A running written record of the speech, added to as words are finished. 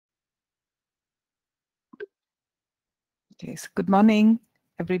Okay, so good morning,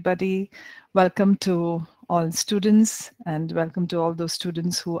 everybody. Welcome to all students and welcome to all those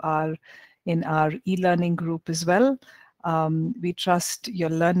students who are in our e-learning group as well. We trust your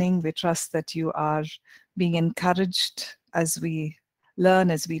learning. We trust that you are being encouraged as we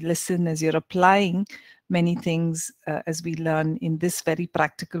learn, as we listen, as you're applying many things as we learn in this very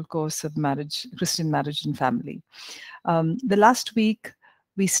practical course of marriage, Christian marriage and family. The last week,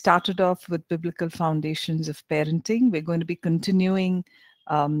 we started off with biblical foundations of parenting. We're going to be continuing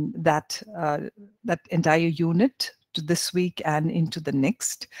that entire unit to this week and into the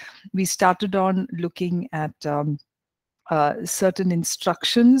next. We started on looking at certain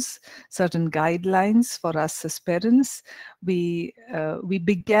instructions, certain guidelines for us as parents. We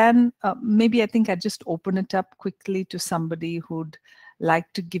began, maybe I think I just open it up quickly to somebody who'd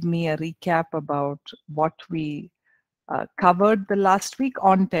like to give me a recap about what we covered the last week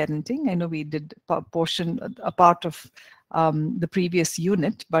on parenting. I know we did a part of the previous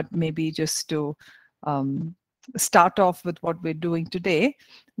unit, but maybe just to start off with what we're doing today,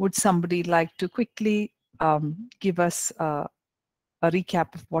 would somebody like to quickly give us a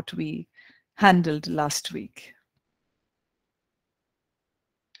recap of what we handled last week?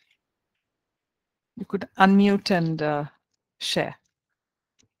 You could unmute and share.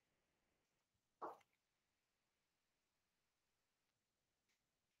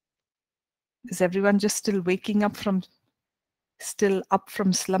 Is everyone just still waking up still up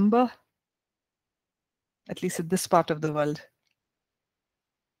from slumber? At least in this part of the world.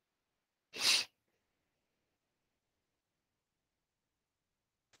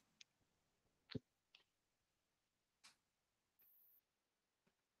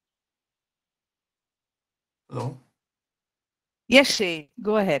 Hello? Yes, Shay,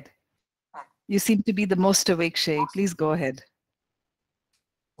 go ahead. You seem to be the most awake, Shay. Please go ahead.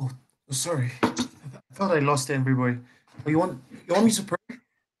 Oh, sorry. I thought I lost everybody. Oh, you want me to pray?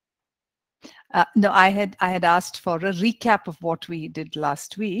 No, I had asked for a recap of what we did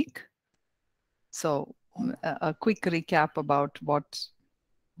last week. So a quick recap about what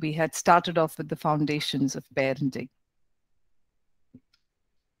we had started off with, the foundations of parenting.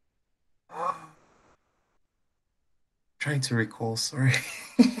 Trying to recall, sorry.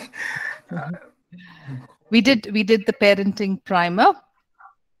 We did the parenting primer,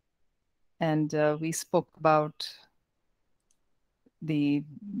 and we spoke about the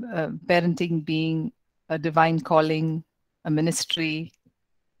parenting being a divine calling, a ministry,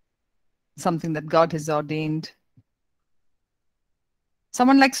 something that God has ordained.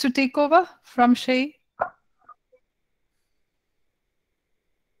 Someone likes to take over from Shay?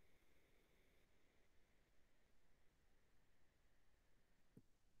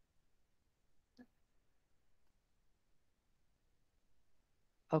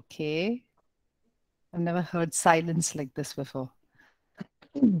 Okay. I've never heard silence like this before.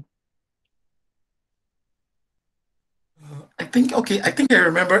 I think I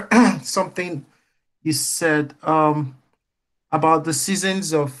remember something you said about the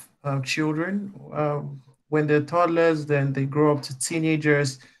seasons of children. When they're toddlers, then they grow up to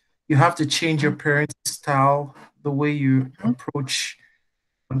teenagers. You have to change your parenting style, the way you approach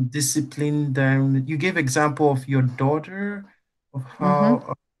discipline them. You gave example of your daughter, of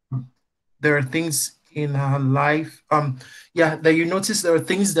how there are things in her life. That you notice there are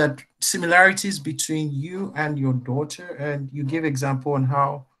things that similarities between you and your daughter, and you give example on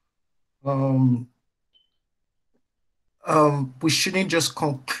how um, we shouldn't just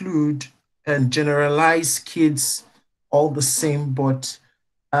conclude and generalize kids all the same, but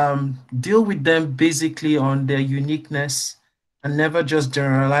deal with them basically on their uniqueness and never just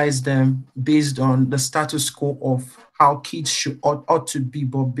generalize them based on the status quo of how kids ought to be,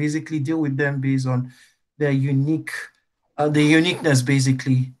 but basically deal with them based on their the uniqueness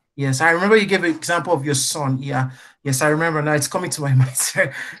basically. Yes, I remember you gave an example of your son. Yeah, yes, I remember now. It's coming to my mind. So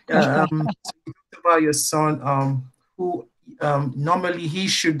you talked about your son, who normally he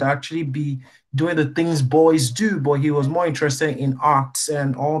should actually be doing the things boys do, but he was more interested in arts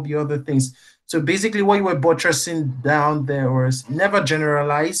and all the other things. So basically, what you were buttressing down there was never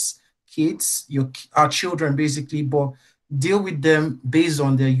generalize kids, our children, basically, but deal with them based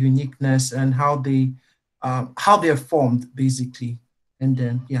on their uniqueness and how they're formed, basically. And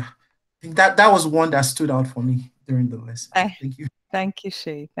then, yeah, I think that was one that stood out for me during the lesson. Thank you. Thank you,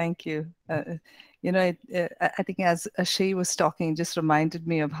 Shay. Thank you. I think as Shay was talking, it just reminded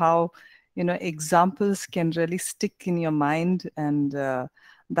me of how, examples can really stick in your mind. And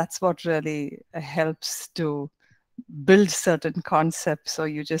that's what really helps to build certain concepts. So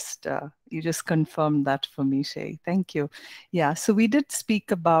you just confirmed that for me, Shay. Thank you. Yeah, so we did speak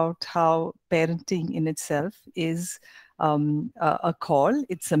about how parenting in itself is a call.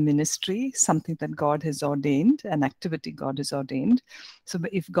 It's a ministry, something that God has ordained, an activity God has ordained. So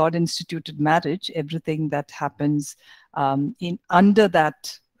if God instituted marriage, everything that happens in under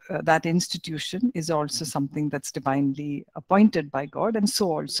that institution is also something that's divinely appointed by God, and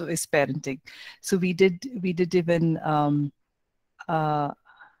so also is parenting. So we did even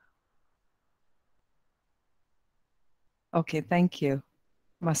okay, thank you.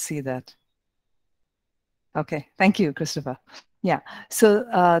 Must see that. Okay, thank you, Christopher. Yeah,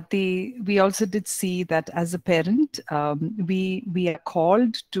 so we also did see that as a parent, we are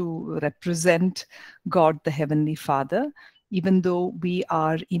called to represent God, the Heavenly Father. Even though we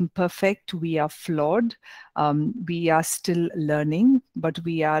are imperfect, we are flawed, we are still learning, but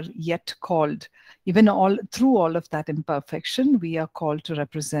we are yet called. Even through all of that imperfection, we are called to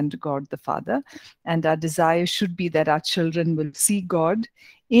represent God the Father. And our desire should be that our children will see God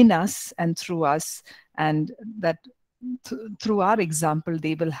in us and through us, and that through our example,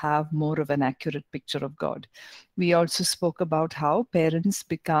 they will have more of an accurate picture of God. We also spoke about how parents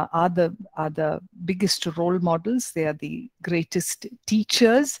are the biggest role models. They are the greatest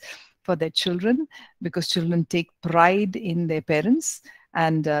teachers for their children, because children take pride in their parents,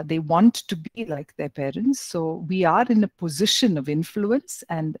 and they want to be like their parents. So we are in a position of influence,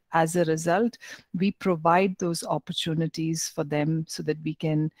 and as a result, we provide those opportunities for them so that we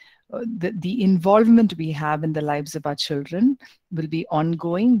can the involvement we have in the lives of our children will be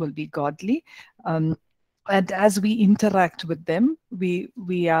ongoing, will be godly. And as we interact with them, we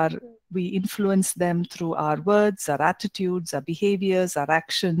influence them through our words, our attitudes, our behaviors, our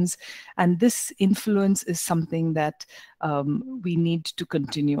actions. And this influence is something that we need to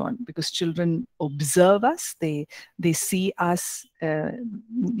continue on, because children observe us. They see us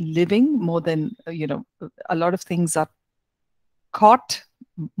living more than, a lot of things are caught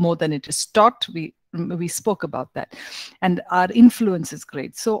more than it is taught. We spoke about that, and our influence is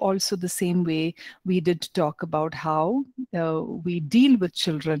great. So also the same way we did talk about how we deal with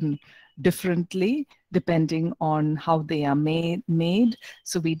children differently depending on how they are made.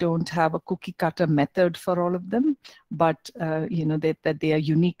 So we don't have a cookie cutter method for all of them, but that they are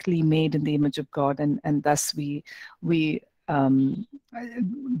uniquely made in the image of God, and thus we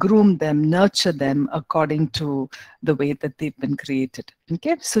groom them, nurture them according to the way that they've been created.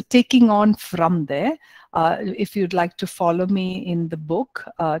 Okay, so taking on from there, if you'd like to follow me in the book,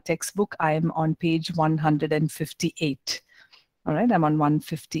 textbook, I am on page 158. All right, I'm on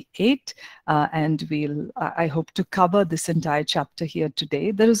 158, and I hope to cover this entire chapter here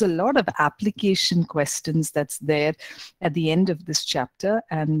today. There is a lot of application questions that's there at the end of this chapter,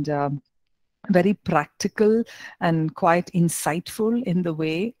 and very practical and quite insightful in the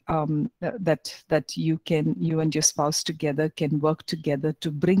way that you and your spouse together can work together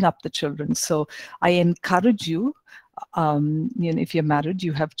to bring up the children. So I encourage you, if you're married,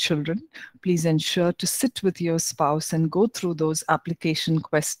 you have children, please ensure to sit with your spouse and go through those application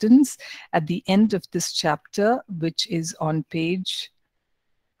questions at the end of this chapter, which is on page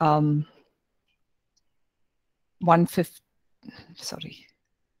 150. Sorry.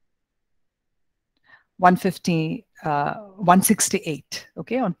 168,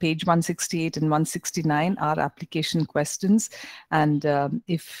 okay, on page 168 and 169 are application questions, and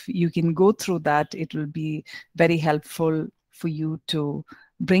if you can go through that, it will be very helpful for you to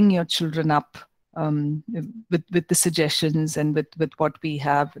bring your children up with the suggestions and with what we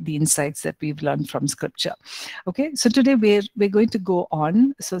have, the insights that we've learned from scripture. Okay, so today we're going to go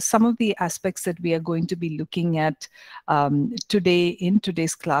on. So some of the aspects that we are going to be looking at today in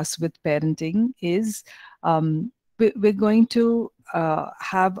today's class with parenting is we're going to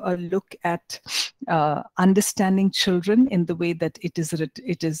have a look at understanding children in the way that it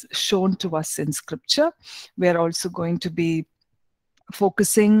is shown to us in scripture. We're also going to be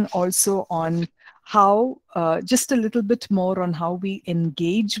focusing also on how just a little bit more on how we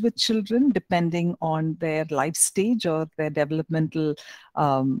engage with children depending on their life stage or their developmental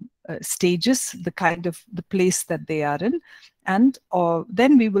stages, the place that they are in. And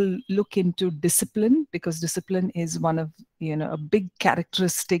then we will look into discipline, because discipline is one of a big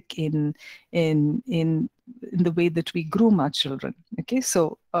characteristic in the way that we groom our children. Okay,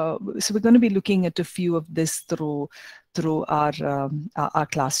 so we're going to be looking at a few of this through our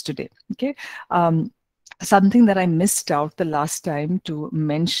class today. Okay. Something that I missed out the last time to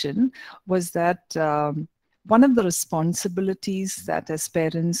mention was that one of the responsibilities that as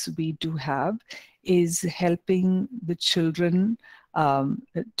parents we do have is helping the children,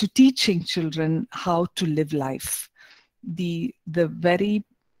 to teaching children how to live life. The very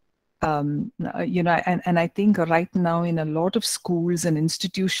you know, and I think right now in a lot of schools and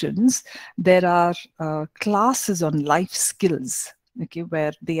institutions, there are classes on life skills, okay,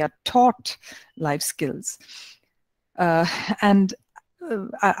 where they are taught life skills. And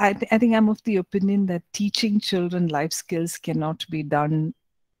I think I'm of the opinion that teaching children life skills cannot be done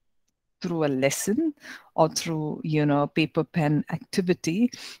through a lesson or through, you know, paper pen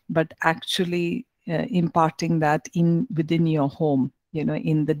activity, but actually imparting that within your home, you know,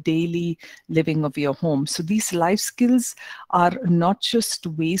 in the daily living of your home. So these life skills are not just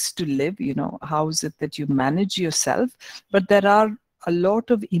ways to live, you know, how is it that you manage yourself, but there are a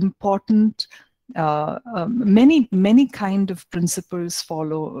lot of important many kind of principles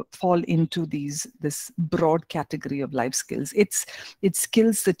fall into this broad category of life skills. It's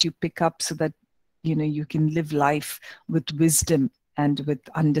skills that you pick up so that, you know, you can live life with wisdom and with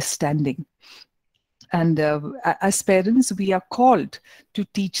understanding. And as parents, we are called to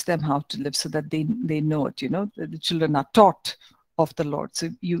teach them how to live so that they know it. You know, the children are taught of the Lord. So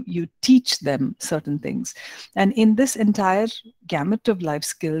you teach them certain things. And in this entire gamut of life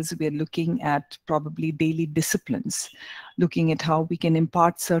skills, we're looking at probably daily disciplines, looking at how we can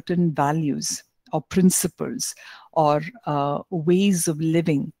impart certain values or principles or ways of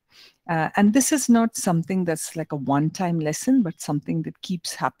living. And this is not something that's like a one-time lesson, but something that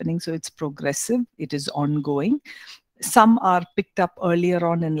keeps happening. So it's progressive, it is ongoing. Some are picked up earlier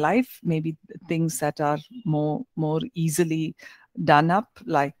on in life, maybe things that are more easily done up,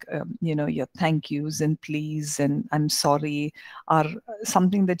 like you know, your thank yous and please and I'm sorry are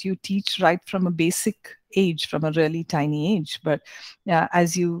something that you teach right from a basic age, from a really tiny age. But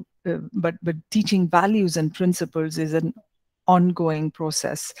as you but teaching values and principles is an ongoing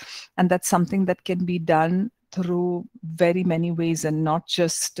process, and that's something that can be done through very many ways, and not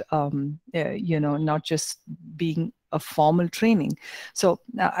just you know, not just being a formal training. So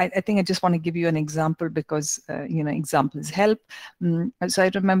I think I just want to give you an example because you know, examples help. So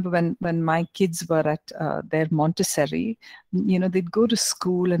I remember when my kids were at their Montessori, you know, they'd go to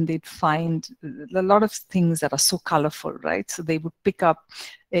school and they'd find a lot of things that are so colorful, right? So they would pick up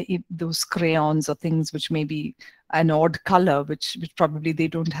those crayons or things which may be an odd color, which probably they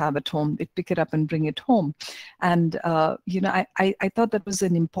don't have at home. They pick it up and bring it home. And, you know, I thought that was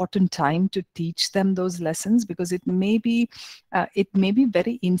an important time to teach them those lessons, because it may be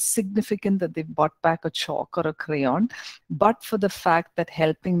very insignificant that they've brought back a chalk or a crayon, but for the fact that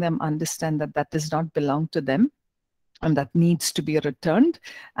helping them understand that that does not belong to them, and that needs to be returned,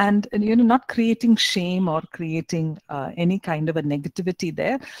 and you know, not creating shame or creating any kind of a negativity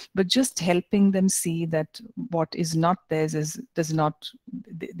there, but just helping them see that what is not theirs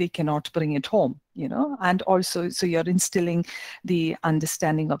they cannot bring it home, you know. And also, so you're instilling the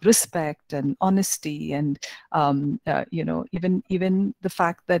understanding of respect and honesty, and you know, even the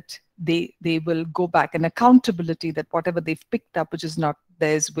fact that they will go back, and accountability, that whatever they've picked up which is not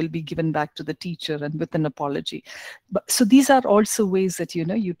theirs will be given back to the teacher and with an apology. But so these are also ways that, you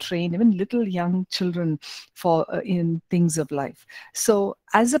know, you train even little young children for in things of life. So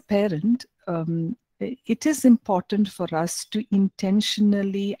as a parent, it is important for us to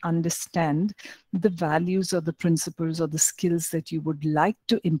intentionally understand the values or the principles or the skills that you would like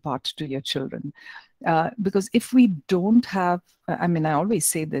to impart to your children. Because if we don't have, I mean, I always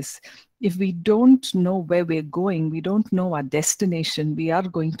say this, if we don't know where we're going, we don't know our destination, we are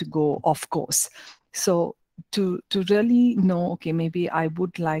going to go off course. So to really know, okay, maybe I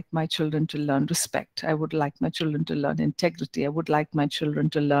would like my children to learn respect. I would like my children to learn integrity. I would like my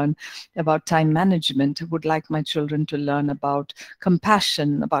children to learn about time management. I would like my children to learn about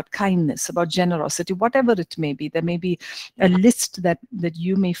compassion, about kindness, about generosity, whatever it may be. There may be a list that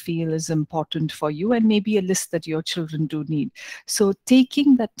you may feel is important for you, and maybe a list that your children do need. So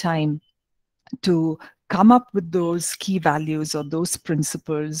taking that time to come up with those key values or those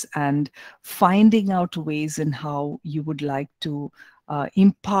principles, and finding out ways in how you would like to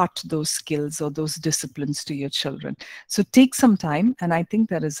impart those skills or those disciplines to your children. So take some time, and I think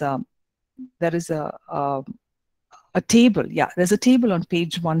there is a table. Yeah, there's a table on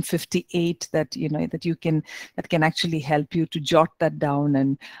page 158 that, you know, that can actually help you to jot that down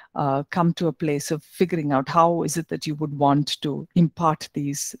and come to a place of figuring out how is it that you would want to impart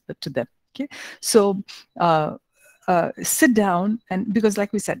these to them. Okay, so sit down, and because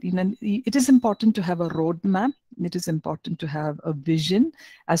like we said, you know, it is important to have a roadmap. It is important to have a vision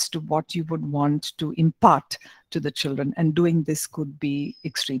as to what you would want to impart to the children, and doing this could be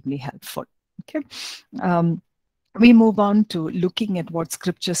extremely helpful. Okay. we move on to looking at what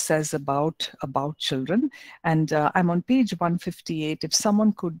scripture says about children, and I'm on page 158. If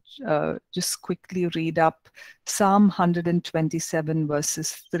someone could just quickly read up Psalm 127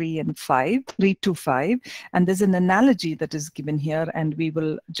 verses 3 to 5, and there's an analogy that is given here, and we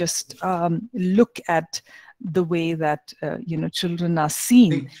will just look at the way that children are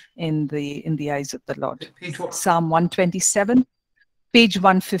seen in the eyes of the Lord. Psalm 127, page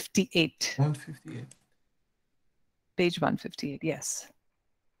 158. 158. Page 158, yes.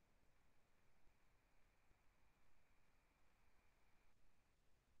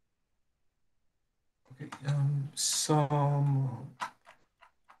 Okay, Psalm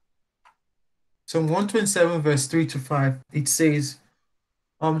 127, verse 3 to 5, it says,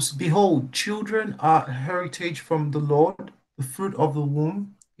 Behold, children are a heritage from the Lord, the fruit of the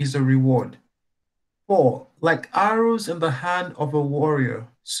womb is a reward. 4, like arrows in the hand of a warrior,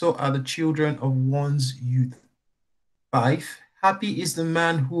 so are the children of one's youth. 5, happy is the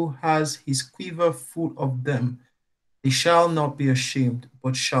man who has his quiver full of them. They shall not be ashamed,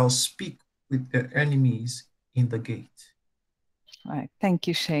 but shall speak with their enemies in the gate. All right, thank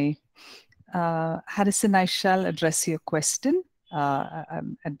you, Shay. Harrison, I shall address your question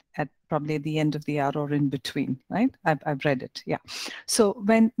at probably the end of the hour or in between, right? I've read it, yeah. So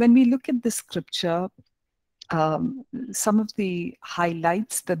when we look at the scripture, some of the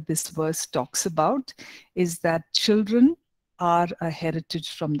highlights that this verse talks about is that children are a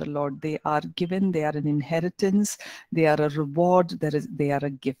heritage from the Lord. They are given, they are an inheritance, they are a reward, they are a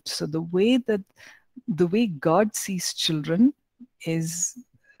gift. So the way God sees children is,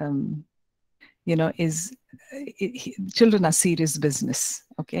 children are serious business,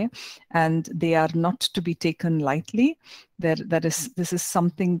 okay, and they are not to be taken lightly. This is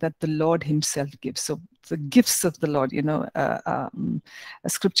something that the Lord Himself gives. So the gifts of the Lord, a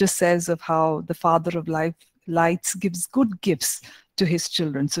scripture says of how the Father of lights gives good gifts to His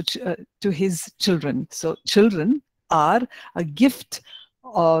children. So to His children. So children are a gift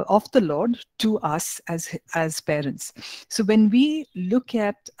of the Lord to us as parents. So when we look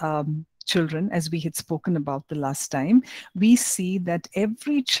at children, as we had spoken about the last time, we see that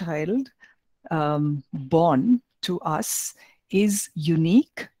every child born to us is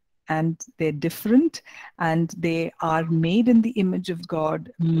unique, and they're different, and they are made in the image of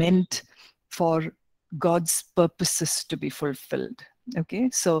God, meant for God's purposes to be fulfilled. Okay,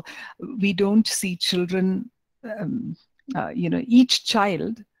 so we don't see children, each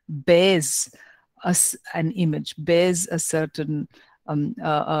child bears us an image, bears a certain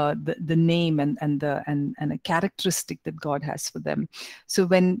the name and a characteristic that God has for them. So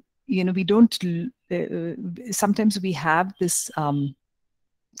when we don't, sometimes we have this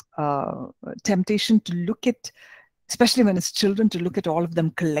temptation to look at, especially when it's children, to look at all of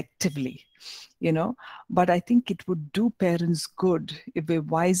them collectively, but I think it would do parents good if we're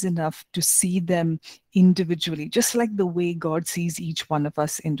wise enough to see them individually, just like the way God sees each one of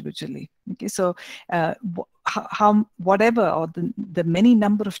us individually. Okay, so whatever, or the many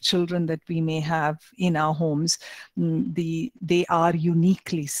number of children that we may have in our homes, they are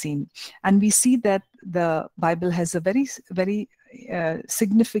uniquely seen, and we see that the Bible has a very, very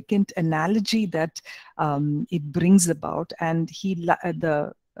significant analogy that it brings about, and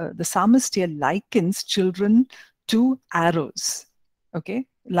the psalmist here likens children to arrows. Okay,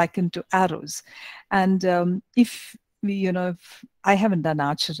 likened to arrows. And if I haven't done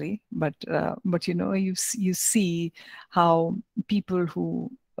archery, but you see how people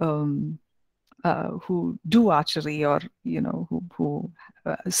who do archery, or who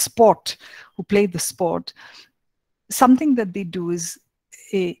play the sport, something that they do is,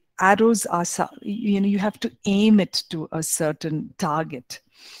 arrows are, you have to aim it to a certain target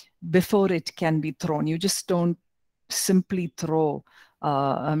before it can be thrown. You just don't simply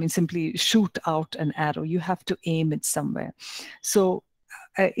simply shoot out an arrow. You have to aim it somewhere. So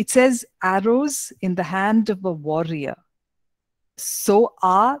it says, arrows in the hand of a warrior, so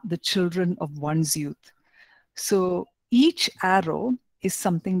are the children of one's youth. So each arrow is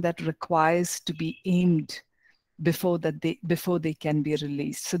something that requires to be aimed before they can be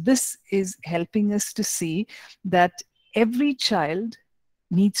released. So this is helping us to see that every child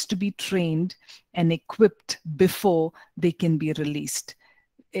needs to be trained and equipped before they can be released,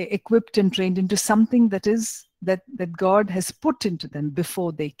 equipped and trained into something that God has put into them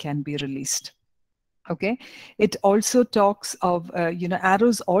before they can be released. Okay, it also talks of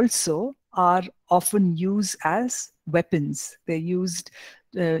arrows also are often used as weapons. They're used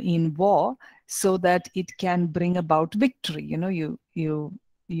in war, so that it can bring about victory. You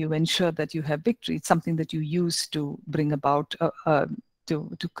ensure that you have victory. It's something that you use to bring about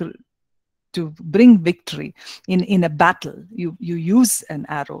bring victory in a battle. You use an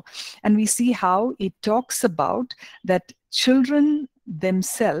arrow. And we see how it talks about that children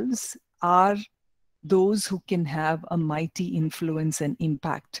themselves are those who can have a mighty influence and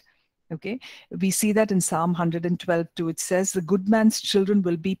impact. Okay, we see that in Psalm 112 too. It says, the good man's children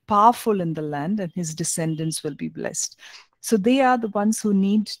will be powerful in the land and his descendants will be blessed. So they are the ones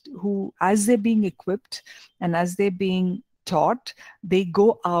who, as they're being equipped and as they're being taught, they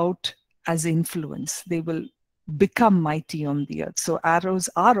go out as influence. They will become mighty on the earth. So arrows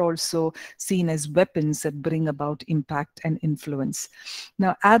are also seen as weapons that bring about impact and influence.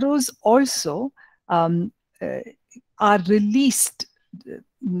 Now, arrows also are released.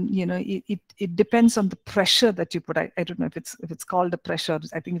 It depends on the pressure that you put. I don't know if it's called a pressure.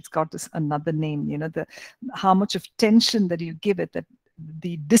 I think it's got another name. How much of tension that you give it, that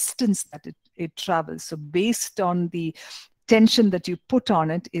the distance that it travels. So based on the tension that you put on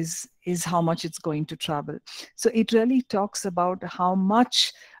it is how much it's going to travel. So it really talks about how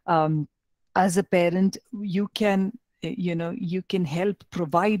much as a parent you can help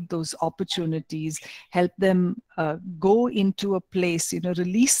provide those opportunities, help them go into a place,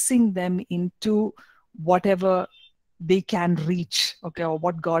 releasing them into whatever they can reach, okay, or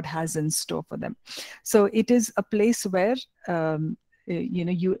what God has in store for them. So it is a place where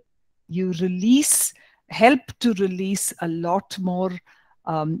you help to release a lot more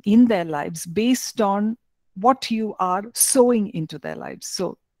in their lives based on what you are sowing into their lives.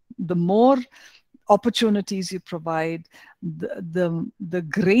 So the more opportunities you provide, the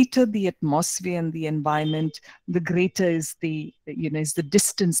greater the atmosphere and the environment, the greater is the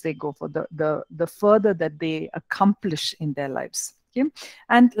distance they go for, the further that they accomplish in their lives. Okay?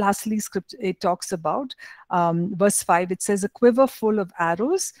 And lastly, script, it talks about verse 5. It says, a quiver full of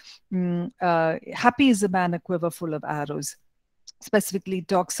arrows. Happy is a man a quiver full of arrows. Specifically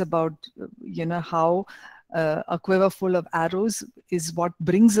talks about how a quiver full of arrows is what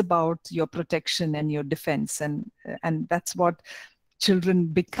brings about your protection and your defense, and that's what children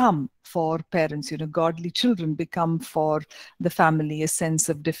become for parents. Godly children become for the family a sense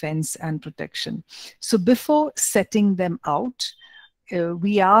of defense and protection. So before setting them out,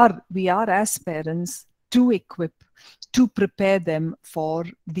 we are as parents to equip, to prepare them for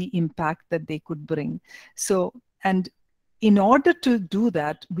the impact that they could bring. So, and in order to do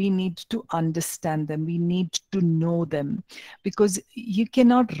that, we need to understand them. We need to know them, because you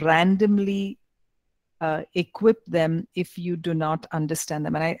cannot randomly equip them if you do not understand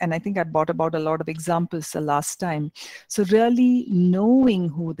them. And I think I brought about a lot of examples the last time. So really knowing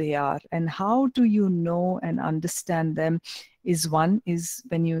who they are and how do you know and understand them is when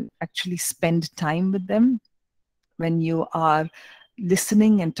you actually spend time with them, when you are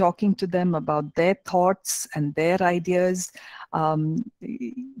listening and talking to them about their thoughts and their ideas,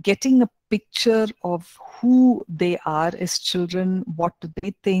 getting a picture of who they are as children, what do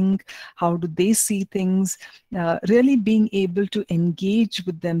they think, how do they see things, really being able to engage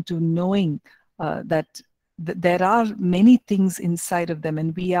with them, to knowing that there are many things inside of them,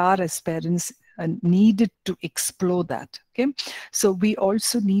 and we are as parents needed to explore that. Okay, so we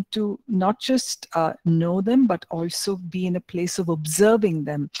also need to not just know them, but also be in a place of observing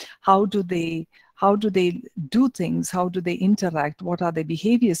them. How do they do things? How do they interact? What are their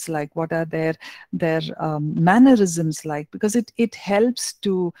behaviors like? What are their mannerisms like? Because it helps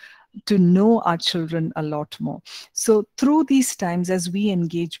to know our children a lot more. So through these times, as we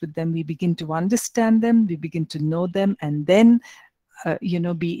engage with them, we begin to understand them, we begin to know them, and then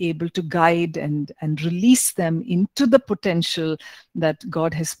be able to guide and release them into the potential that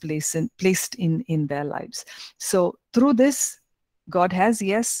God has placed in their lives. So through this, God has,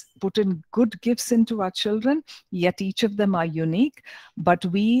 yes, put in good gifts into our children, yet each of them are unique. But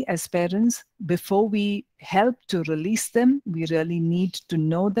we as parents, before we help to release them, we really need to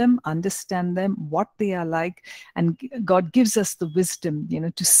know them, understand them, what they are like. And God gives us the wisdom,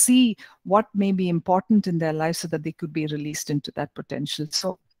 to see what may be important in their lives so that they could be released into that potential.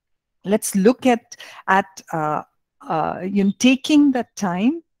 So let's look at taking that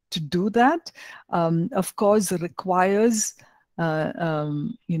time to do that. Of course, requires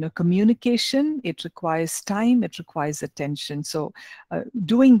communication. It requires time, it requires attention. So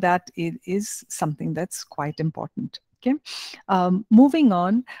doing that is something that's quite important. Okay, moving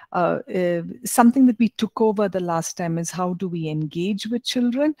on, something that we took over the last time is how do we engage with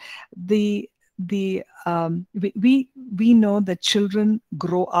children. We know that children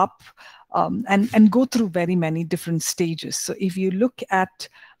grow up and go through very many different stages. So if you look at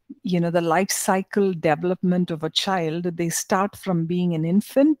the life cycle development of a child, they start from being an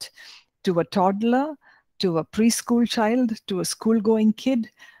infant to a toddler, to a preschool child, to a school-going kid,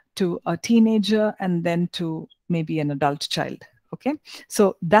 to a teenager, and then to maybe an adult child. Okay,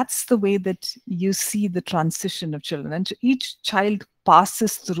 so that's the way that you see the transition of children, and each child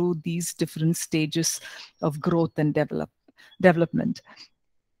passes through these different stages of growth and development.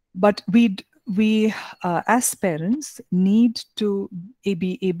 But we as parents need to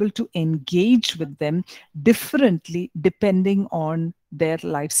be able to engage with them differently depending on their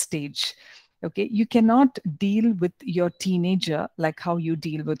life stage. Okay, you cannot deal with your teenager like how you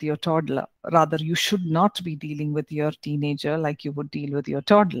deal with your toddler. Rather, you should not be dealing with your teenager like you would deal with your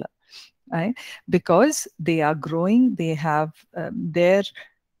toddler, right? Because they are growing, they have their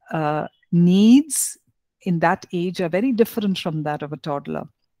needs in that age are very different from that of a toddler.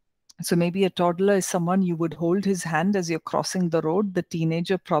 So maybe a toddler is someone you would hold his hand as you're crossing the road. The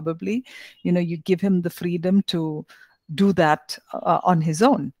teenager, probably, you give him the freedom to do that on his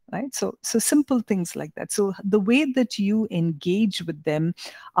own, right? So simple things like that. So the way that you engage with them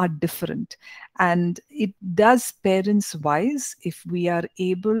are different, and it does parents wise if we are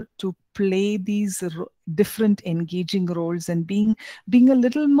able to play these different engaging roles, and being a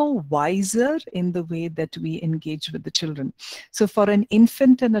little more wiser in the way that we engage with the children. So for an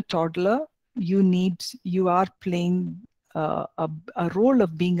infant and a toddler, you are playing a role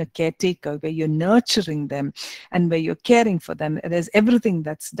of being a caretaker, where you're nurturing them and where you're caring for them. There's everything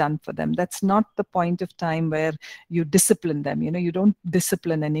that's done for them. That's not the point of time where you discipline them. You don't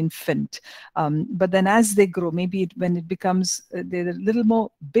discipline an infant. But then as they grow, maybe when it becomes they're a little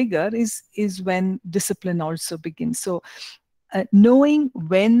more bigger, is when discipline also begins. So knowing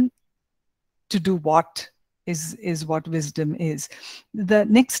when to do what is what wisdom is. The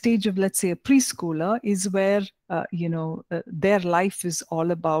next stage of, let's say, a preschooler is where their life is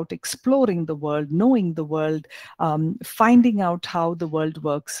all about exploring the world, knowing the world, finding out how the world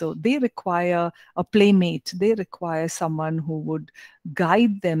works. So they require a playmate. They require someone who would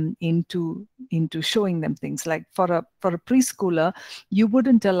guide them into showing them things. Like for a preschooler, you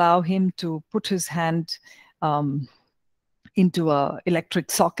wouldn't allow him to put his hand into a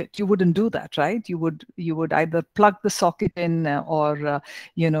electric socket. You wouldn't do that, right? You would either plug the socket in, or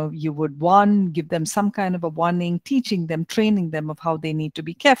you would give them some kind of a warning, teaching them, training them of how they need to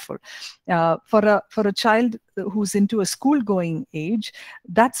be careful. For a child who's into a school going age,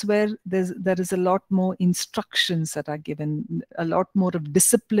 that's where there is a lot more instructions that are given. A lot more of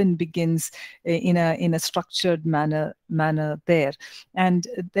discipline begins in a structured manner there, and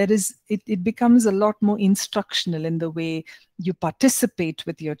it becomes a lot more instructional in the way you participate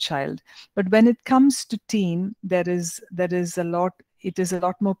with your child. But when it comes to teen, it is a lot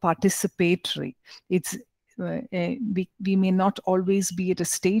more participatory. It's we may not always be at a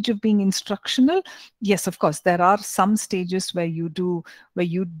stage of being instructional. Yes, of course, there are some stages where you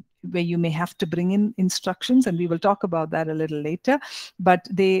may have to bring in instructions, and we will talk about that a little later. But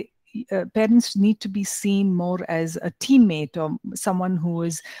parents need to be seen more as a teammate, or someone who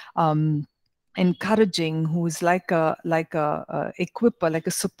is encouraging, who is like a equiper, like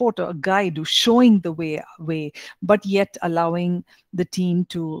a supporter, a guide who's showing the way, but yet allowing the teen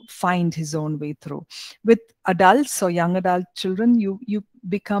to find his own way through. With adults or young adult children, you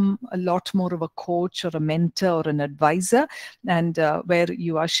become a lot more of a coach or a mentor or an advisor, and where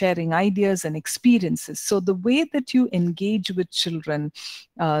you are sharing ideas and experiences. So the way that you engage with children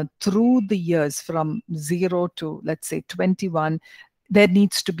through the years from 0 to, let's say, 21, there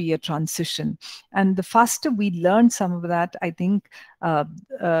needs to be a transition. And the faster we learn some of that, I think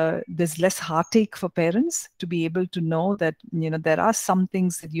there's less heartache for parents to be able to know that, there are some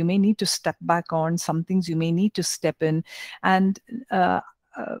things that you may need to step back on, some things you may need to step in, and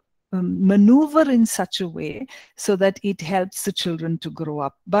maneuver in such a way so that it helps the children to grow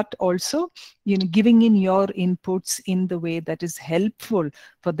up, but also giving in your inputs in the way that is helpful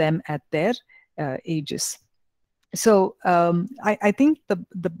for them at their ages. So I think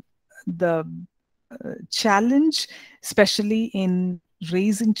the challenge, especially in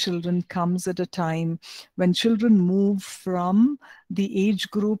raising children, comes at a time when children move from the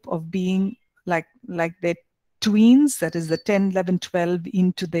age group of being like their tweens, that is the 10, 11, 12,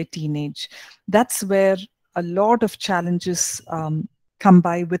 into their teenage. That's where a lot of challenges come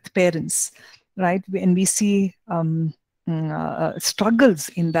by with parents, right? And we see struggles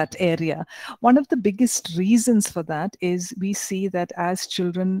in that area. One of the biggest reasons for that is we see that as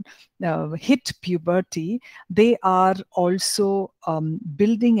children hit puberty, they are also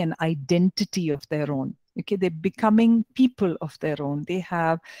building an identity of their own. Okay, they're becoming people of their own. They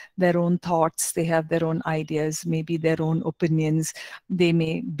have their own thoughts, they have their own ideas, maybe their own opinions. They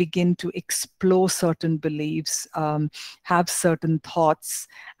may begin to explore certain beliefs, have certain thoughts,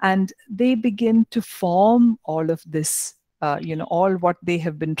 and they begin to form all of this all what they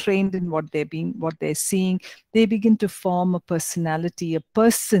have been trained in, what they're seeing, they begin to form a personality, a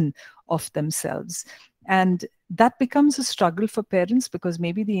person of themselves. And that becomes a struggle for parents, because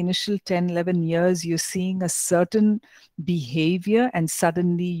maybe the initial 10, 11 years you're seeing a certain behavior and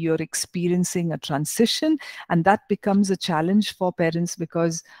suddenly you're experiencing a transition. And that becomes a challenge for parents,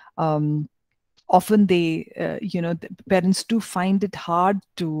 because often they, the parents do find it hard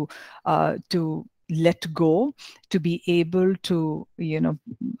to let go, to be able to,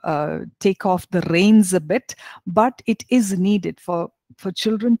 take off the reins a bit. But it is needed for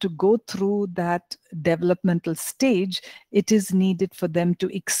children to go through that developmental stage. It is needed for them to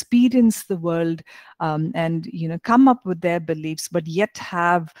experience the world, and come up with their beliefs, but yet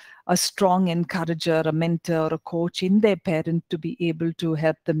have a strong encourager, a mentor, a coach in their parent to be able to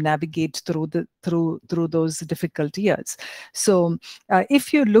help them navigate through those difficult years. So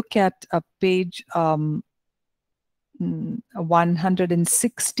if you look at a page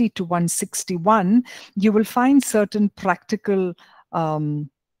 160 to 161, you will find certain practical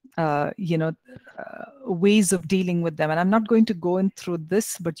ways of dealing with them. And I'm not going to go in through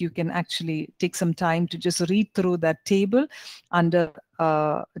this, but you can actually take some time to just read through that table under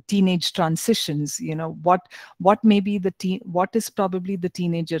teenage transitions. What may be what is probably the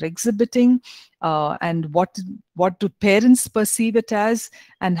teenager exhibiting, and what do parents perceive it as,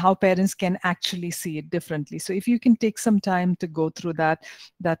 and how parents can actually see it differently. So if you can take some time to go through that,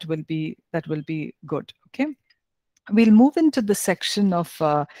 that will be good. Okay. We'll move into the section of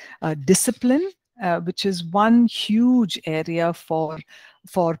discipline, which is one huge area for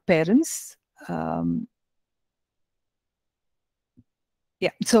parents.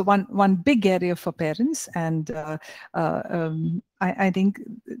 So one big area for parents, and I think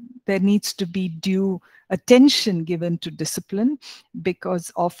there needs to be due attention given to discipline,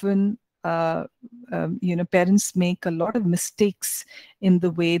 because often parents make a lot of mistakes in the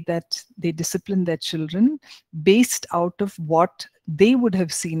way that they discipline their children, based out of what they would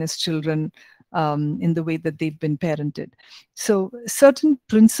have seen as children, in the way that they've been parented. So certain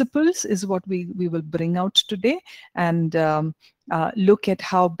principles is what we will bring out today, and look at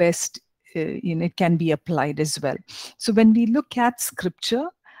how best it can be applied as well. So when we look at scripture,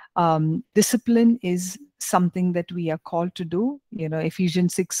 discipline is something that we are called to do.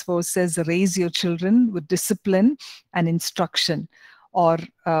 Ephesians 6:4 says, raise your children with discipline and instruction. Or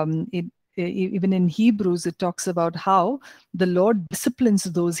even in Hebrews, it talks about how the Lord disciplines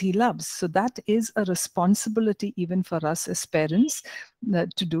those he loves. So that is a responsibility even for us as parents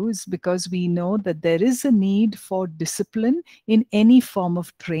to do, is because we know that there is a need for discipline in any form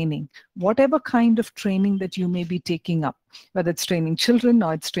of training, whatever kind of training that you may be taking up, whether it's training children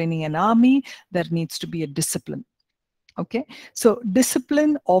or it's training an army, there needs to be a discipline. Okay, so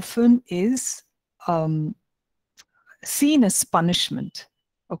discipline often is seen as punishment.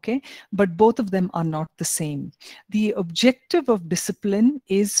 Okay, but both of them are not the same. The objective of discipline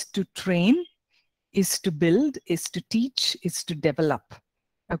is to train, is to build, is to teach, is to develop.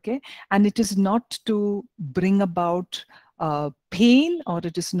 Okay, and it is not to bring about pain, or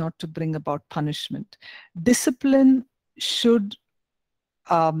it is not to bring about punishment. Discipline should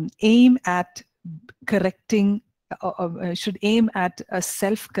aim at correcting, should aim at a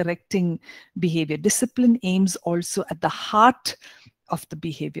self-correcting behavior. Discipline aims also at the heart of the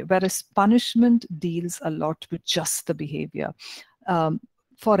behavior, whereas punishment deals a lot with just the behavior.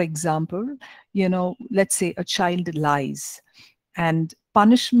 For example, let's say a child lies, and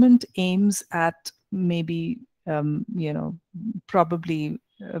punishment aims at maybe, probably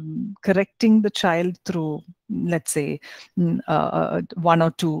correcting the child through, let's say, one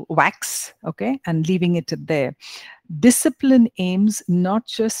or two whacks, okay, and leaving it there. Discipline aims not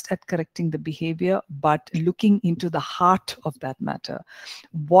just at correcting the behavior, but looking into the heart of that matter.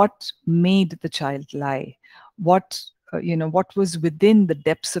 What made the child lie? What was within the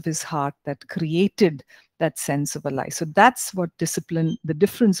depths of his heart that created that sense of a lie? So that's what discipline, the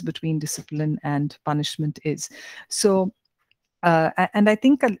difference between discipline and punishment is. So and I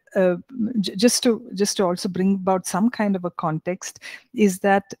think just to also bring about some kind of a context, is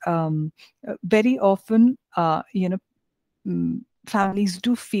that very often families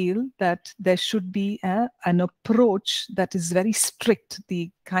do feel that there should be an approach that is very strict,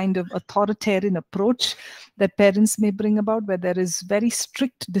 the kind of authoritarian approach that parents may bring about, where there is very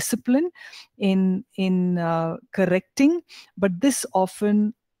strict discipline in correcting, but this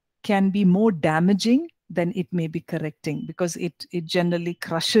often can be more damaging than it may be correcting, because it generally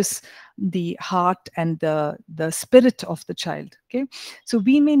crushes the heart and the spirit of the child. Okay, so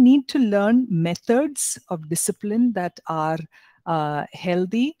we may need to learn methods of discipline that are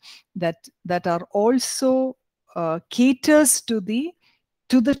healthy, that are also caters to the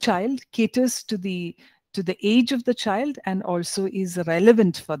child, caters to the age of the child, and also is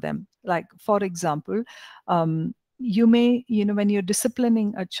relevant for them. Like, for example, you may, when you're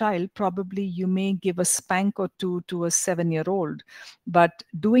disciplining a child, probably you may give a spank or two to a 7-year-old, but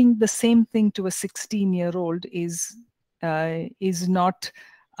doing the same thing to a 16-year-old is not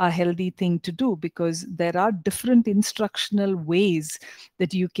a healthy thing to do, because there are different instructional ways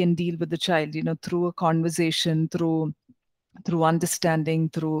that you can deal with the child, through a conversation, through understanding,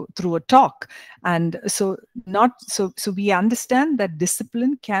 through a talk. And so we understand that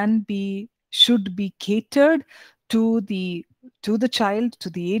discipline should be catered to the child, to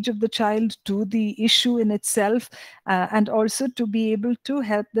the age of the child, to the issue in itself, and also to be able to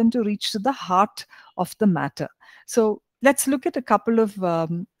help them to reach to the heart of the matter. So let's look at a couple of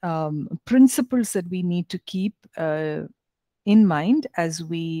principles that we need to keep in mind as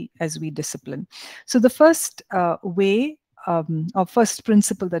we discipline. So the first way, our first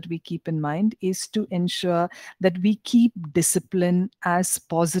principle that we keep in mind is to ensure that we keep discipline as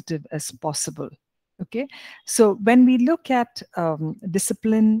positive as possible. Okay, so when we look at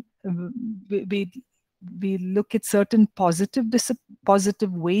discipline, we look at certain positive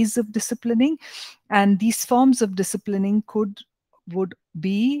ways of disciplining, and these forms of disciplining would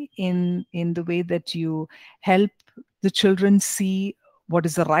be in the way that you help the children see what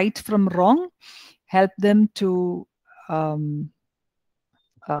is right from wrong, help them to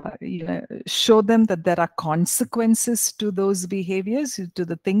show them that there are consequences to those behaviors, to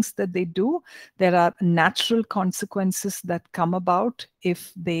the things that they do. There are natural consequences that come about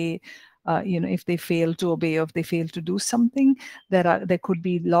if they if they fail to obey, or if they fail to do something. There could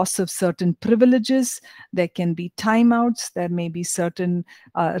be loss of certain privileges, there can be timeouts, there may be certain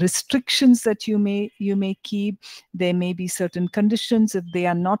restrictions that you may keep, there may be certain conditions. If they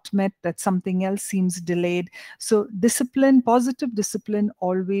are not met, that something else seems delayed. So discipline, positive discipline,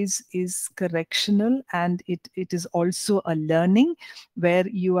 always is correctional, and it is also a learning, where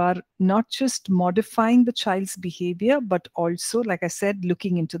you are not just modifying the child's behavior, but also, like I said,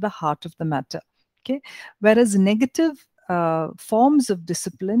 looking into the heart of the matter. Okay, whereas negative forms of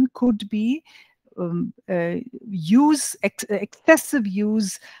discipline could be excessive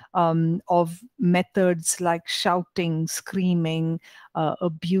use of methods like shouting, screaming,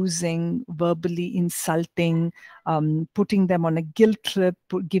 abusing, verbally insulting, putting them on a guilt trip,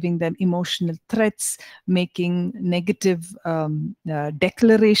 giving them emotional threats, making negative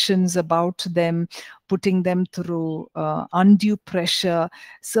declarations about them, putting them through undue pressure.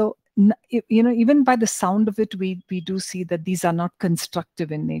 So even by the sound of it, we do see that these are not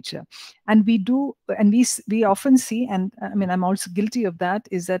constructive in nature. And we often see, and I mean, I'm also guilty of that,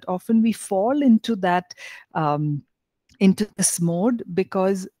 is that often we fall into that into this mode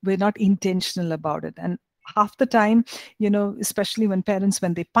because we're not intentional about it. And half the time, especially when parents,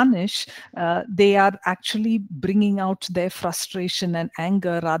 when they punish, they are actually bringing out their frustration and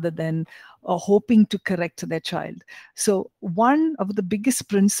anger rather than hoping to correct their child. So one of the biggest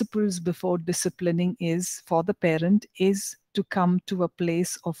principles before disciplining is, for the parent, is to come to a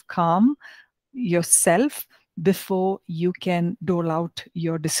place of calm yourself before you can dole out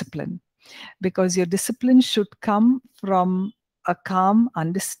your discipline. Because your discipline should come from a calm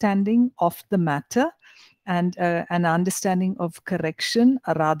understanding of the matter and an understanding of correction,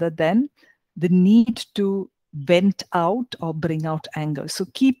 rather than the need to vent out or bring out anger. So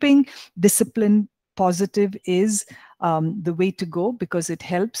keeping discipline positive is the way to go, because it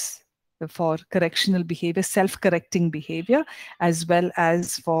helps for correctional behavior, self-correcting behavior, as well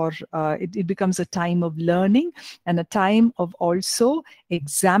as for it becomes a time of learning and a time of also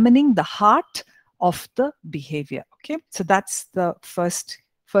examining the heart of the behavior. Okay, so that's the first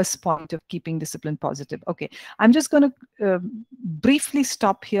point of keeping discipline positive. Okay, I'm just going to briefly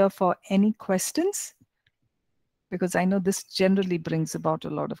stop here for any questions, because I know this generally brings about a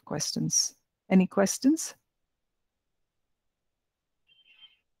lot of questions. Any questions?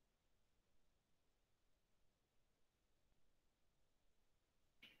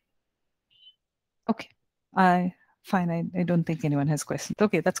 Okay, fine. I don't think anyone has questions.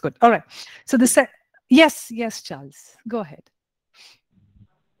 Okay, that's good. All right. So yes, Charles, go ahead.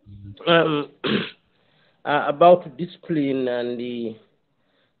 About discipline, and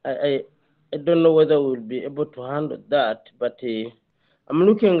I don't know whether we'll be able to handle that, but I'm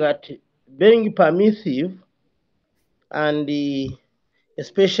looking at being permissive, and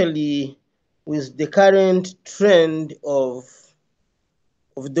especially with the current trend of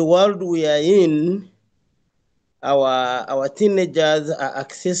the world we are in. Our teenagers are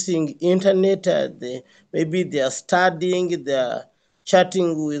accessing internet. Maybe they are studying.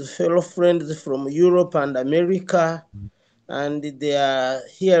 chatting with fellow friends from Europe and America, and they are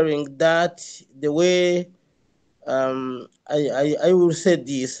hearing that the way I will say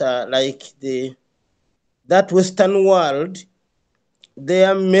this, like that Western world,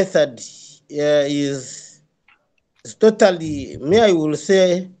 their method is totally, me I will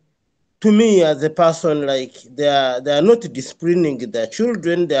say, to me as a person, like they are not disciplining their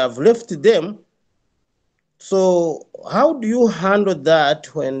children, they have left them. So how do you handle that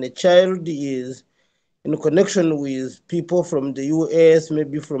when a child is in connection with people from the US,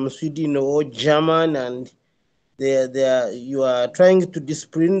 maybe from Sweden or German, and you are trying to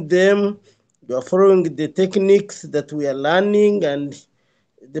discipline them, you are following the techniques that we are learning, and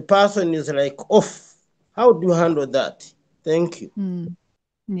the person is like off. How do you handle that? Thank you.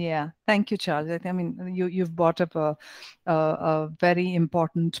 Yeah, thank you, Charles. I mean, you've brought up a very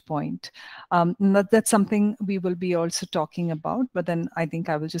important point. That's something we will be also talking about, but then I think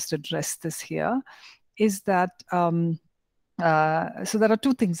I will just address this here. Is that so there are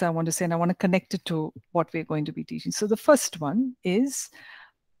two things I want to say, and I want to connect it to what we're going to be teaching. So the first one is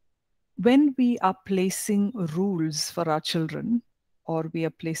when we are placing rules for our children, or we are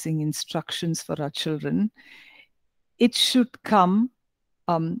placing instructions for our children, it should come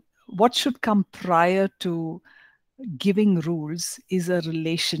what should come prior to giving rules is a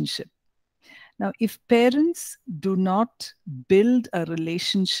relationship. Now, if parents do not build a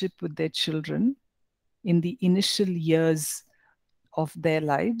relationship with their children in the initial years of their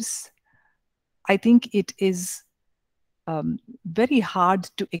lives, I think it is very hard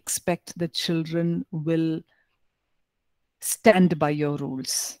to expect that children will stand by your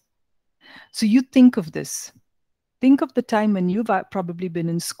rules. So you think of this. Think of the time when you've probably been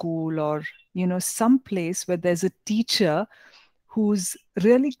in school, or some place where there's a teacher who's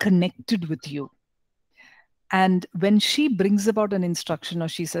really connected with you, and when she brings about an instruction, or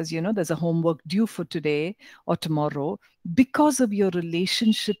she says, there's a homework due for today or tomorrow, because of your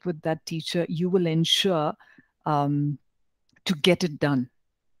relationship with that teacher, you will ensure to get it done.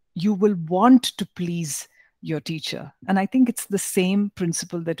 You will want to please your teacher. And I think it's the same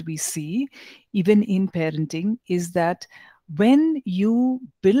principle that we see even in parenting, is that when you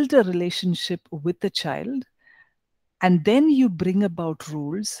build a relationship with the child and then you bring about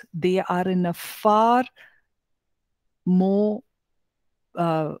rules, they are in a far more,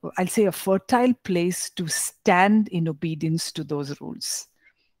 I'll say, a fertile place to stand in obedience to those rules.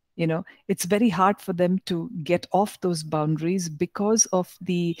 It's very hard for them to get off those boundaries because of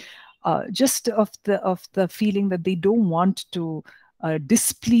the just of the feeling that they don't want to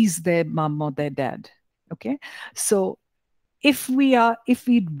displease their mom or their dad. Okay, so if we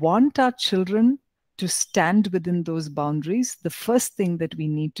want our children to stand within those boundaries, the first thing that we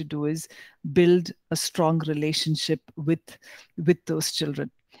need to do is build a strong relationship with those children,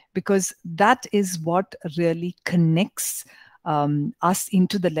 because that is what really connects us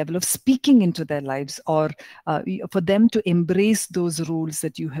into the level of speaking into their lives, or for them to embrace those rules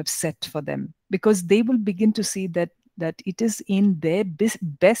that you have set for them, because they will begin to see that it is in their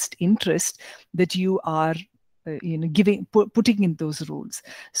best interest that you are putting in those rules.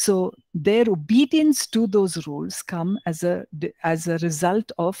 So their obedience to those rules come as a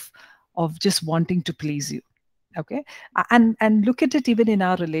result of just wanting to please you. Okay, and look at it even in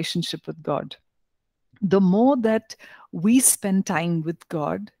our relationship with God. The more that we spend time with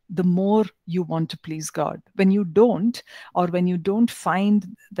God, the more you want to please God. When you don't, or when you don't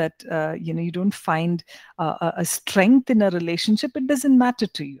find that, you don't find a strength in a relationship, it doesn't matter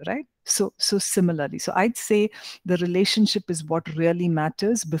to you, right? So similarly, so I'd say the relationship is what really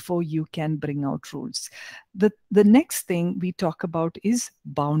matters before you can bring out rules. The next thing we talk about is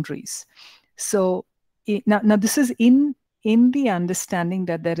boundaries. So now this is in the understanding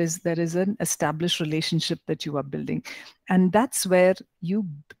that there is an established relationship that you are building, and that's where you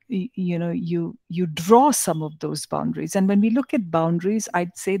draw some of those boundaries. And when we look at boundaries,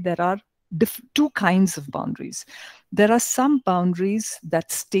 I'd say there are two kinds of boundaries. There are some boundaries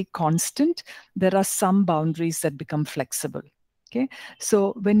that stay constant. There are some boundaries that become flexible. Okay,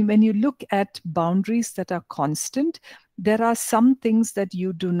 so when you look at boundaries that are constant, there are some things that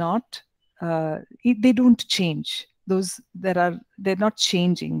you do not they don't change. They're not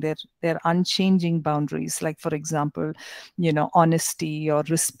changing. They're unchanging boundaries. Like, for example, honesty or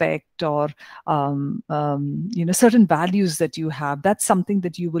respect, or certain values that you have. That's something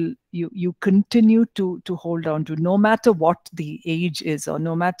that you continue to hold on to, no matter what the age is, or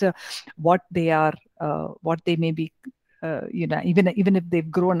no matter what they are, what they may be even if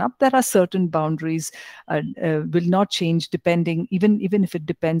they've grown up, there are certain boundaries will not change depending, even if it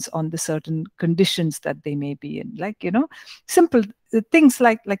depends on the certain conditions that they may be in. Like, simple things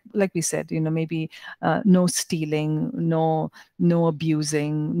like we said, maybe no stealing, no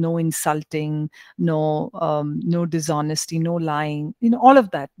abusing, no insulting, no dishonesty, no lying. All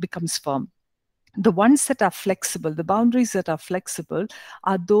of that becomes firm. The ones that are flexible, the boundaries that are flexible,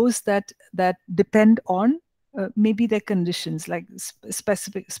 are those that depend on maybe their conditions, like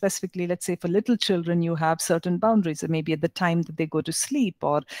specifically, let's say for little children, you have certain boundaries, maybe at the time that they go to sleep,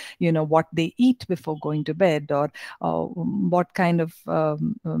 or what they eat before going to bed, or what kind of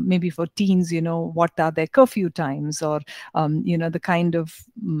maybe for teens, what are their curfew times, or the kind of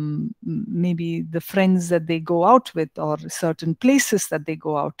maybe the friends that they go out with, or certain places that they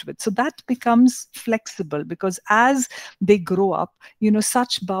go out with. So that becomes flexible, because as they grow up,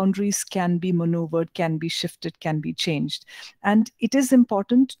 such boundaries can be maneuvered, can be shifted, can be changed. And it is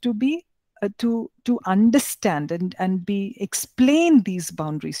important to be to understand and be explain these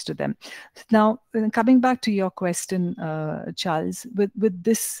boundaries to them. Now, coming back to your question, Charles, with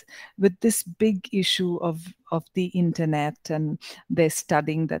this big issue of the internet and their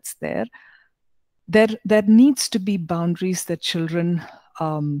studying that's there needs to be boundaries that children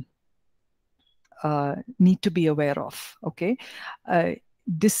need to be aware of. Okay.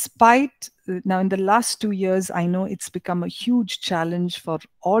 Despite now, in the last 2 years, I know it's become a huge challenge for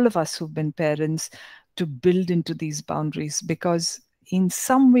all of us who've been parents to build into these boundaries, because in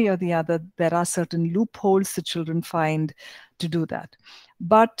some way or the other, there are certain loopholes the children find to do that.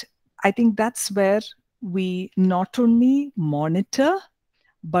 But I think that's where we not only monitor,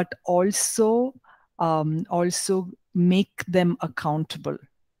 but also make them accountable.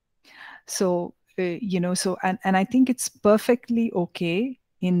 So and I think it's perfectly okay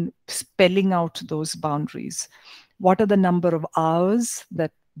in spelling out those boundaries. What are the number of hours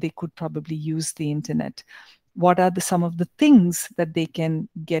that they could probably use the internet? What are some of the things that they can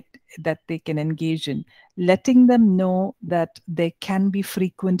get, that they can engage in? Letting them know that there can be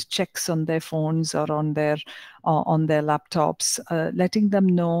frequent checks on their phones or on their laptops. Letting them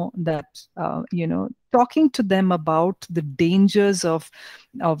know that talking to them about the dangers of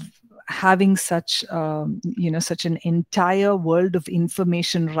having such such an entire world of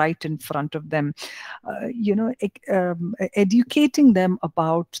information right in front of them. Educating them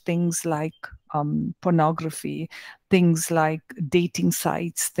about things like pornography, things like dating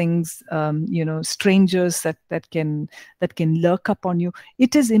sites, things strangers that can lurk up on you.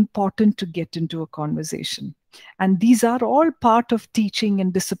 It is important to get into a conversation, and these are all part of teaching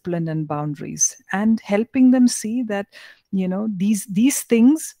and discipline and boundaries, and helping them see that these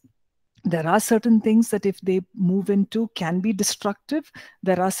things, there are certain things that if they move into can be destructive.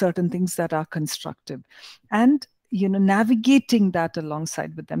 There are certain things that are constructive, and navigating that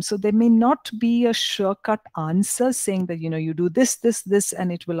alongside with them. So there may not be a sure-cut answer saying that you do this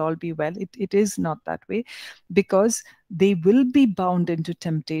and it will all be well. It is not that way, because they will be bound into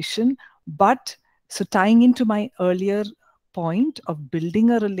temptation. But so tying into my earlier point of building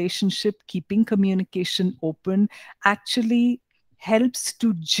a relationship, keeping communication open, actually helps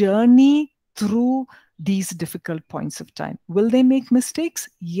to journey through these difficult points of time. Will they make mistakes?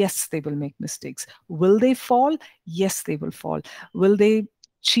 Yes, they will make mistakes. Will they fall? Yes, they will fall. Will they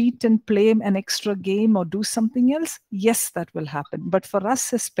cheat and play an extra game or do something else? Yes, that will happen. But for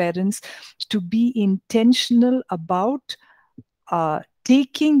us as parents to be intentional about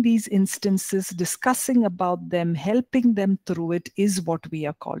taking these instances, discussing about them, helping them through it, is what we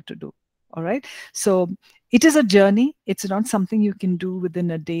are called to do. All right. So it is a journey. It's not something you can do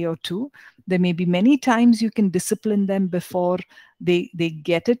within a day or two. There may be many times you can discipline them before they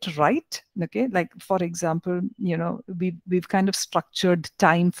get it right. Okay. Like, for example, we've kind of structured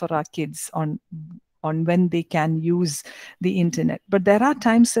time for our kids on when they can use the internet. But there are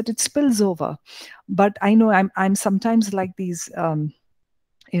times that it spills over. But I know I'm sometimes like these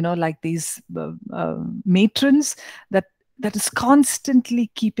matrons that is constantly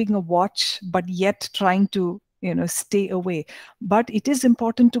keeping a watch, but yet trying to stay away. But it is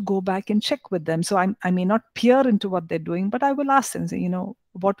important to go back and check with them. So I may not peer into what they're doing, but I will ask them, say,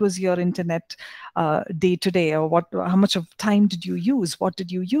 what was your internet day today, or how much of time did you use? What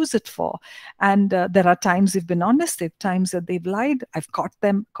did you use it for? And there are times they've been honest, there are times that they've lied. I've caught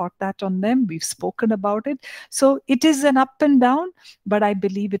that on them. We've spoken about it. So it is an up and down, but I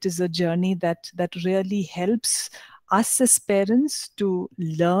believe it is a journey that really helps us as parents to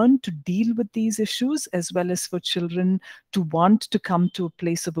learn to deal with these issues, as well as for children to want to come to a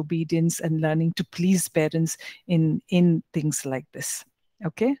place of obedience and learning to please parents in things like this.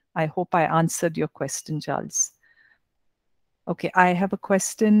 Okay, I hope I answered your question, Charles. Okay, I have a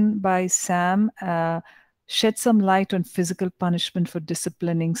question by Sam. Shed some light on physical punishment for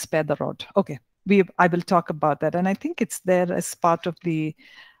disciplining, spare the rod. Okay, I will talk about that. And I think it's there as part of the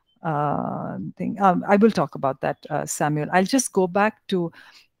thing. I will talk about that, Samuel. I'll just go back to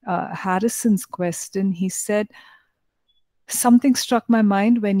Harrison's question. He said, something struck my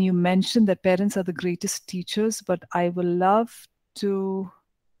mind when you mentioned that parents are the greatest teachers, but I will love to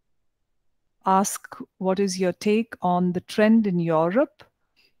ask what is your take on the trend in Europe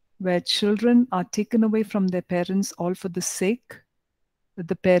where children are taken away from their parents all for the sake that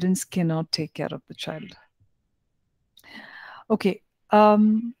the parents cannot take care of the child. Okay,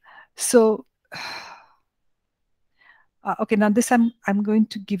 so okay, now this I'm going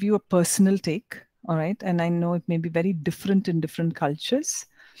to give you a personal take, all right, and I know it may be very different in different cultures,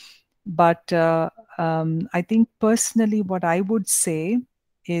 but I think personally what I would say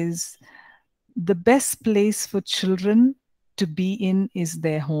is the best place for children to be in is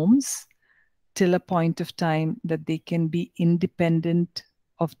their homes till a point of time that they can be independent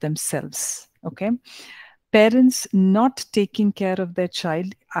of themselves. Okay. Parents not taking care of their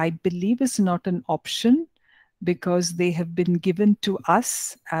child, I believe, is not an option because they have been given to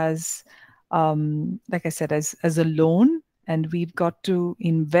us as, like I said, as a loan, and we've got to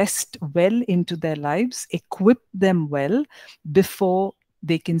invest well into their lives, equip them well before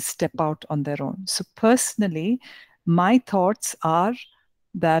they can step out on their own. So personally, my thoughts are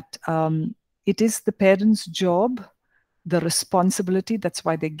that it is the parents' job, the responsibility, that's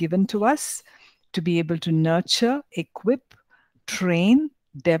why they're given to us, to be able to nurture, equip, train,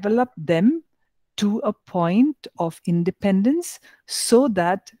 develop them to a point of independence so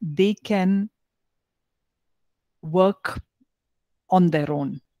that they can work on their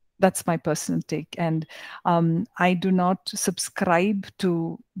own. That's my personal take. And I do not subscribe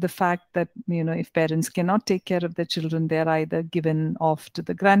to the fact that, if parents cannot take care of their children, they're either given off to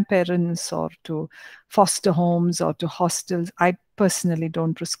the grandparents or to foster homes or to hostels. I personally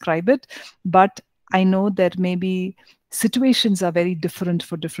don't prescribe it, but I know that maybe situations are very different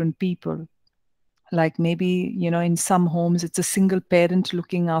for different people. Like maybe, in some homes, it's a single parent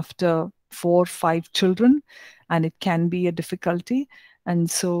looking after 4 or 5 children, and it can be a difficulty.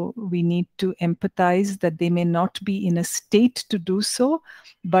 And so we need to empathize that they may not be in a state to do so.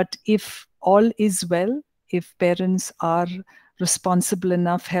 But if all is well, if parents are responsible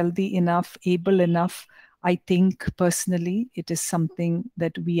enough, healthy enough, able enough, I think personally it is something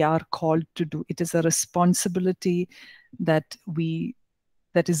that we are called to do. It is a responsibility that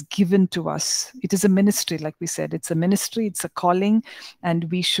is given to us. It is a ministry, like we said. It's a ministry, it's a calling, and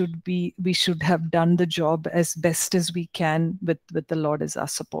we should have done the job as best as we can with the Lord as our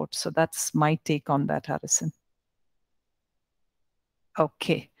support. So that's my take on that, Harrison.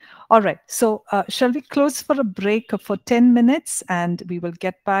 Okay. All right. So shall we close for a break for 10 minutes and we will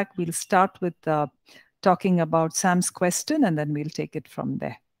get back. We'll start with talking about Sam's question and then we'll take it from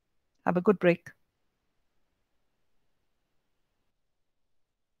there. Have a good break.